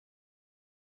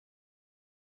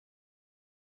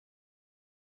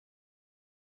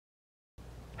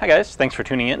Hi guys, thanks for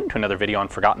tuning in to another video on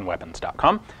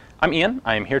ForgottenWeapons.com. I'm Ian.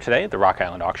 I am here today at the Rock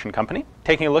Island Auction Company,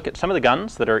 taking a look at some of the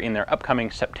guns that are in their upcoming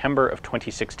September of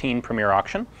 2016 premiere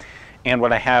auction. And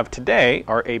what I have today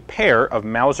are a pair of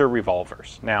Mauser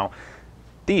revolvers. Now,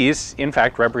 these, in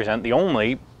fact, represent the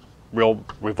only real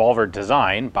revolver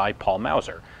design by Paul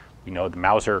Mauser. We know the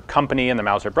Mauser Company and the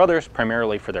Mauser brothers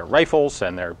primarily for their rifles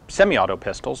and their semi-auto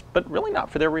pistols, but really not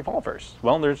for their revolvers.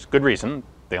 Well, there's good reason.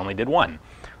 They only did one.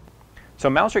 So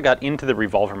Mauser got into the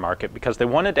revolver market because they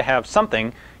wanted to have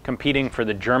something competing for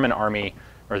the German army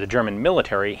or the German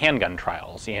military handgun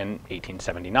trials in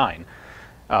 1879.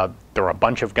 There were a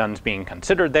bunch of guns being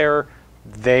considered there.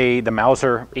 The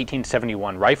Mauser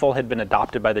 1871 rifle had been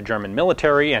adopted by the German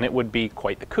military, and it would be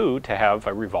quite the coup to have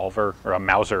a revolver, or a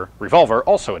Mauser revolver,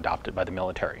 also adopted by the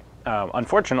military.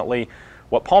 Unfortunately,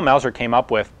 what Paul Mauser came up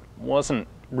with wasn't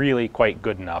really quite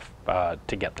good enough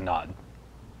to get the nod.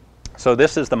 So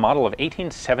this is the model of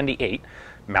 1878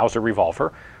 Mauser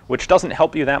revolver, which doesn't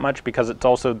help you that much because it's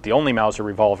also the only Mauser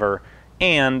revolver,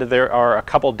 and there are a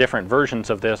couple different versions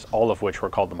of this, all of which were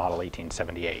called the model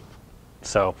 1878.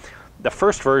 So the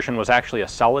first version was actually a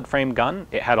solid frame gun.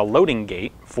 It had a loading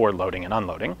gate for loading and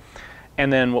unloading.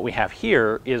 And then what we have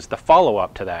here is the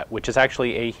follow-up to that, which is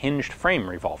actually a hinged frame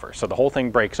revolver. So the whole thing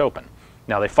breaks open.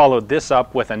 Now they followed this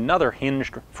up with another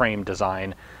hinged frame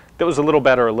design that was a little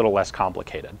better, a little less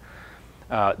complicated.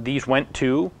 These went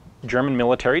to German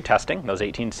military testing, those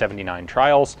 1879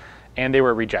 trials, and they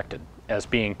were rejected as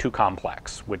being too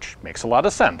complex, which makes a lot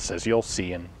of sense, as you'll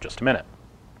see in just a minute.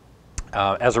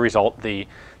 As a result, the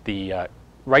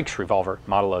Reichsrevolver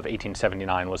model of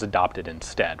 1879 was adopted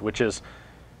instead, which is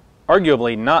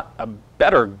arguably not a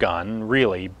better gun,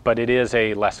 really, but it is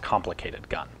a less complicated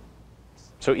gun.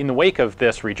 So in the wake of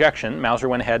this rejection, Mauser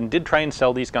went ahead and did try and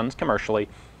sell these guns commercially.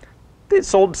 They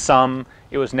sold some.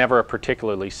 It was never a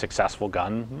particularly successful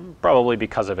gun, probably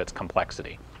because of its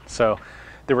complexity. So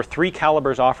there were three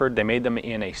calibers offered. They made them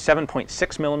in a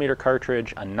 7.6 millimeter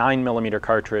cartridge, a 9 millimeter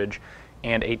cartridge,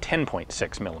 and a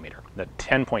 10.6 millimeter. The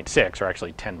 10.6, or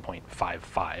actually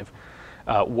 10.55,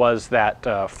 was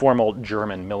that formal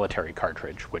German military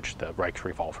cartridge, which the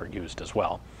Reichsrevolver used as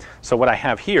well. So what I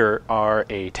have here are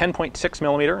a 10.6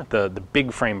 millimeter, the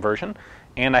big frame version,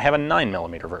 and I have a 9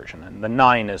 millimeter version, and the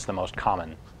 9 is the most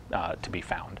common to be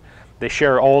found. They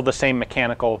share all the same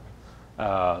mechanical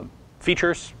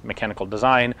features, mechanical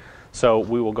design, so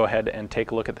we will go ahead and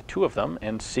take a look at the two of them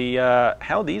and see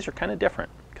how these are kind of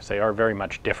different, because they are very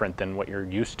much different than what you're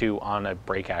used to on a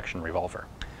break action revolver.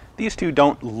 These two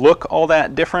don't look all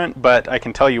that different, but I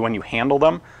can tell you when you handle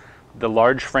them, the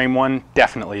large frame one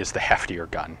definitely is the heftier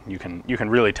gun. You can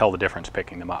really tell the difference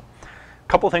picking them up.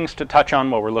 Couple things to touch on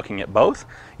while we're looking at both.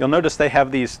 You'll notice they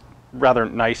have these rather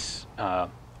nice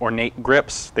ornate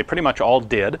grips. They pretty much all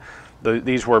did.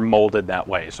 These were molded that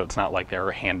way, so it's not like they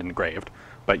were hand engraved,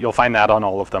 but you'll find that on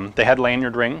all of them. They had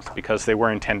lanyard rings because they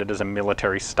were intended as a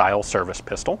military style service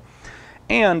pistol.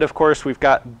 And of course we've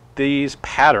got these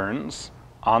patterns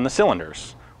on the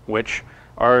cylinders, which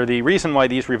are the reason why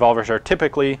these revolvers are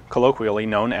typically colloquially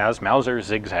known as Mauser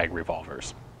Zig-Zag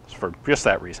revolvers. It's for just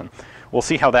that reason. We'll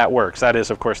see how that works. That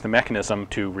is, of course, the mechanism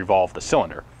to revolve the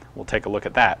cylinder. We'll take a look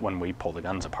at that when we pull the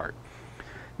guns apart.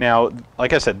 Now,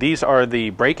 like I said, these are the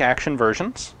break action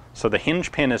versions. So the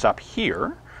hinge pin is up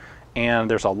here, and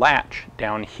there's a latch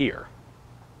down here.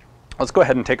 Let's go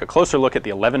ahead and take a closer look at the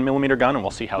 11 millimeter gun, and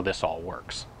we'll see how this all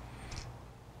works.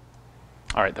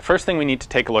 All right, the first thing we need to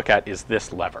take a look at is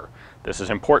this lever. This is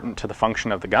important to the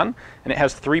function of the gun, and it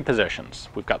has three positions.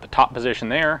 We've got the top position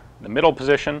there, the middle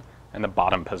position, and the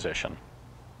bottom position.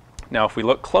 Now if we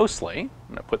look closely, I'm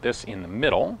going to put this in the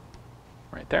middle,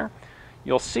 right there,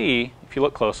 you'll see, if you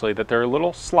look closely, that there are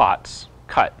little slots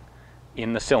cut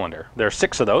in the cylinder. There are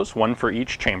 6 of those, one for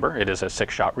each chamber. It is a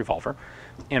 6-shot revolver.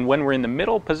 And when we're in the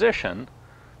middle position,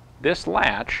 this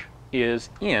latch is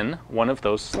in one of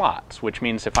those slots, which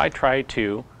means if I try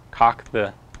to cock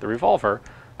the revolver,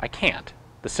 I can't.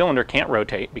 The cylinder can't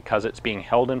rotate because it's being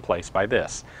held in place by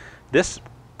this. This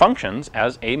functions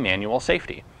as a manual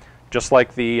safety. Just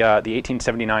like the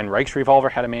 1879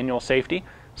 Reichsrevolver had a manual safety,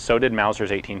 so did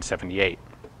Mauser's 1878.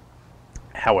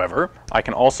 However, I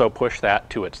can also push that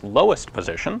to its lowest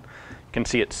position. You can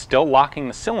see it's still locking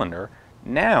the cylinder.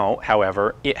 Now,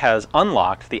 however, it has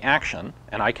unlocked the action,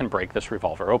 and I can break this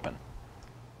revolver open.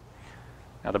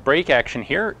 Now the break action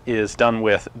here is done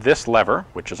with this lever,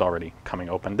 which is already coming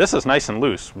open. This is nice and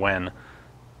loose when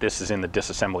this is in the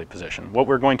disassembly position. What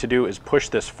we're going to do is push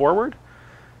this forward.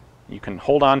 You can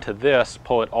hold on to this,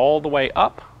 pull it all the way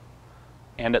up,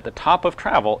 and at the top of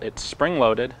travel it's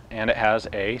spring-loaded and it has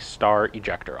a star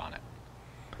ejector on it.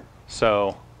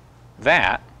 So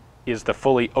that is the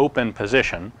fully open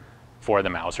position for the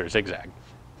Mauser Zig-Zag.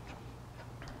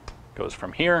 Goes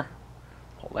from here,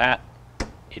 pull that,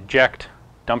 eject,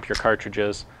 dump your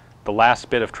cartridges. The last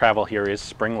bit of travel here is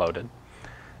spring-loaded.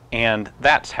 And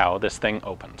that's how this thing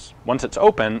opens. Once it's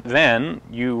open, then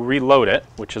you reload it,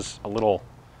 which is a little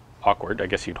awkward. I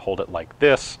guess you'd hold it like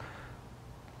this,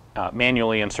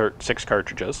 manually insert 6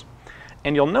 cartridges.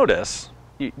 And you'll notice,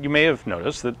 you may have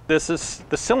noticed, that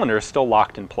the cylinder is still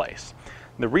locked in place.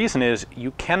 The reason is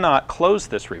you cannot close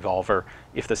this revolver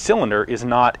if the cylinder is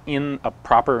not in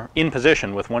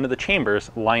position with one of the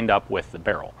chambers lined up with the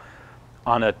barrel.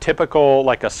 On a typical,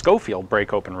 like a Schofield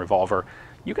break-open revolver,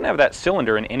 you can have that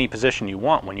cylinder in any position you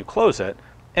want when you close it,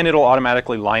 and it'll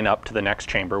automatically line up to the next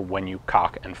chamber when you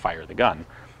cock and fire the gun.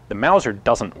 The Mauser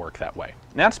doesn't work that way.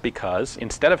 And that's because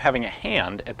instead of having a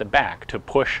hand at the back to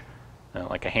push,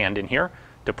 like a hand in here,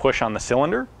 to push on the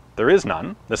cylinder, there is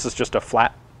none. This is just a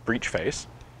flat breech face.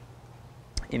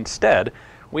 Instead,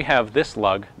 we have this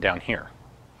lug down here.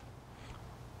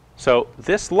 So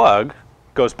this lug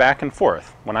goes back and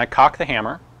forth. When I cock the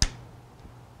hammer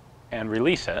and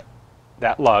release it,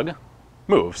 that lug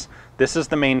moves. This is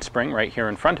the mainspring right here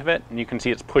in front of it, and you can see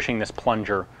it's pushing this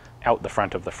plunger out the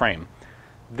front of the frame.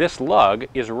 This lug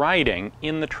is riding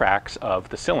in the tracks of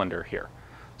the cylinder here.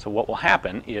 So what will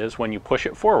happen is when you push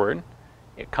it forward,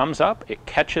 it comes up, it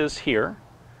catches here,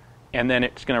 and then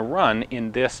it's going to run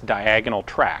in this diagonal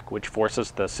track, which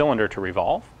forces the cylinder to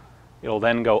revolve. It'll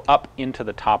then go up into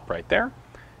the top right there,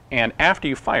 and after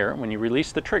you fire, when you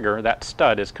release the trigger, that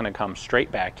stud is going to come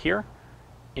straight back here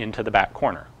into the back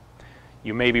corner.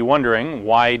 You may be wondering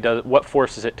what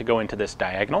forces it to go into this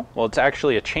diagonal. Well, it's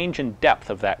actually a change in depth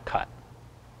of that cut.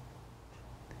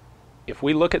 If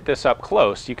we look at this up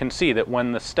close, you can see that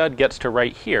when the stud gets to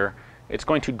right here, it's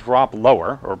going to drop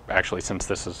lower, or actually since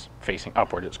this is facing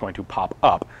upward, it's going to pop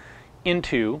up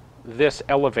into this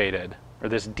elevated, or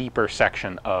this deeper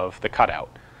section of the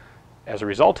cutout. As a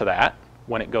result of that,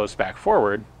 when it goes back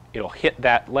forward, it'll hit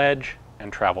that ledge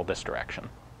and travel this direction.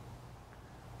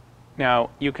 Now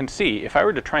you can see, if I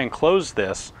were to try and close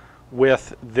this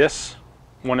with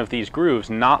one of these grooves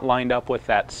not lined up with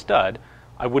that stud,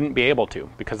 I wouldn't be able to,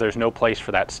 because there's no place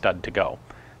for that stud to go.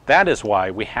 That is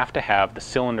why we have to have the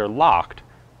cylinder locked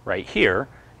right here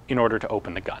in order to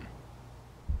open the gun.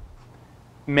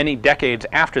 Many decades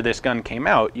after this gun came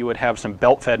out, you would have some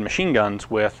belt-fed machine guns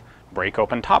with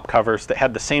break-open top covers that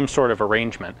had the same sort of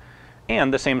arrangement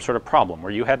and the same sort of problem,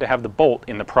 where you had to have the bolt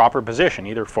in the proper position,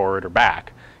 either forward or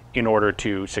back, in order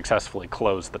to successfully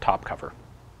close the top cover.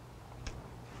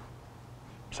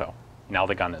 So now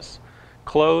the gun is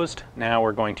closed. Now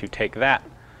we're going to take that,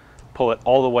 pull it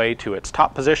all the way to its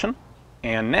top position,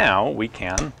 and now we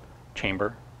can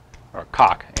chamber or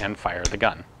cock and fire the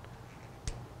gun.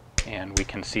 And we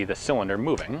can see the cylinder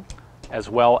moving, as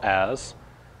well as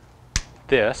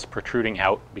this protruding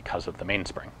out because of the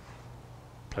mainspring.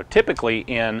 So typically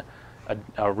in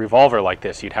a revolver like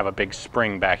this, you'd have a big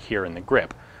spring back here in the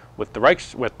grip. With the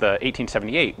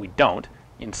 1878, we don't.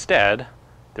 Instead,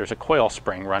 there's a coil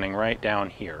spring running right down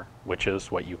here, which is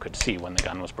what you could see when the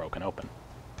gun was broken open.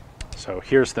 So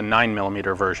here's the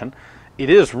 9mm version. It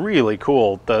is really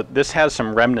cool. This has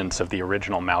some remnants of the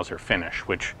original Mauser finish,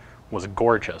 which was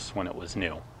gorgeous when it was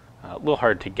new. A little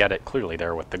hard to get it clearly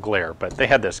there with the glare, but they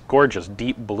had this gorgeous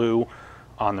deep blue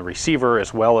on the receiver,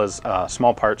 as well as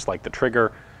small parts like the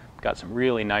trigger. Got some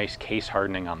really nice case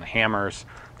hardening on the hammers.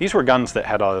 These were guns that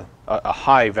had a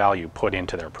high value put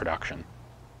into their production.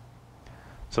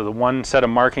 So the one set of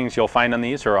markings you'll find on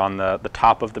these are on the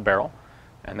top of the barrel,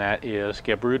 and that is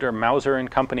Gebrüder Mauser &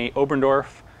 Company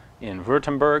Oberndorf in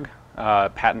Württemberg,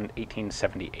 patent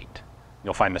 1878.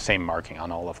 You'll find the same marking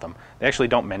on all of them. They actually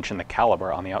don't mention the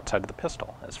caliber on the outside of the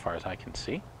pistol, as far as I can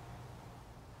see.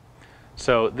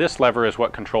 So this lever is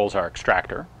what controls our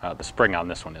extractor. The spring on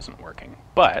this one isn't working.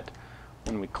 But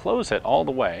when we close it all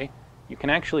the way, you can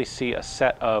actually see a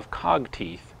set of cog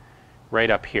teeth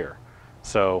right up here.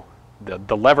 So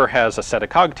the lever has a set of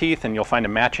cog teeth, and you'll find a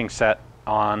matching set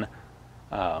on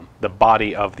the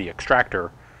body of the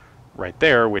extractor right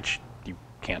there, which you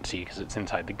can't see because it's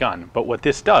inside the gun. But what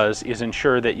this does is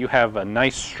ensure that you have a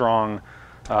nice strong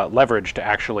leverage to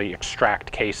actually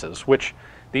extract cases, which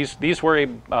these were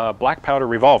black powder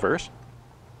revolvers,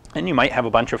 and you might have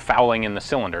a bunch of fouling in the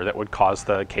cylinder that would cause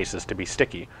the cases to be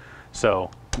sticky.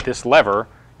 So this lever,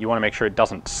 you want to make sure it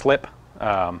doesn't slip,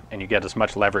 and you get as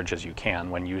much leverage as you can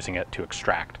when using it to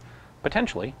extract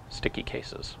potentially sticky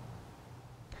cases.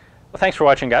 Well, thanks for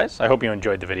watching, guys. I hope you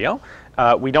enjoyed the video.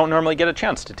 We don't normally get a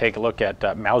chance to take a look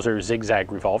at Mauser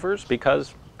Zig-Zag revolvers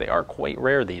because they are quite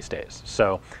rare these days.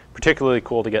 So particularly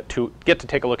cool to get to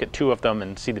take a look at two of them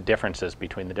and see the differences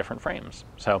between the different frames.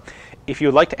 So if you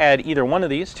would like to add either one of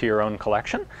these to your own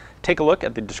collection, take a look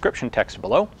at the description text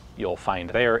below. You'll find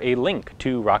there a link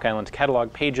to Rock Island's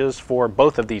catalog pages for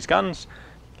both of these guns.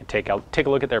 Take a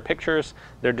look at their pictures,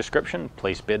 their description,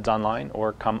 place bids online,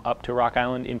 or come up to Rock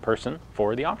Island in person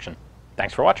for the auction.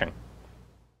 Thanks for watching.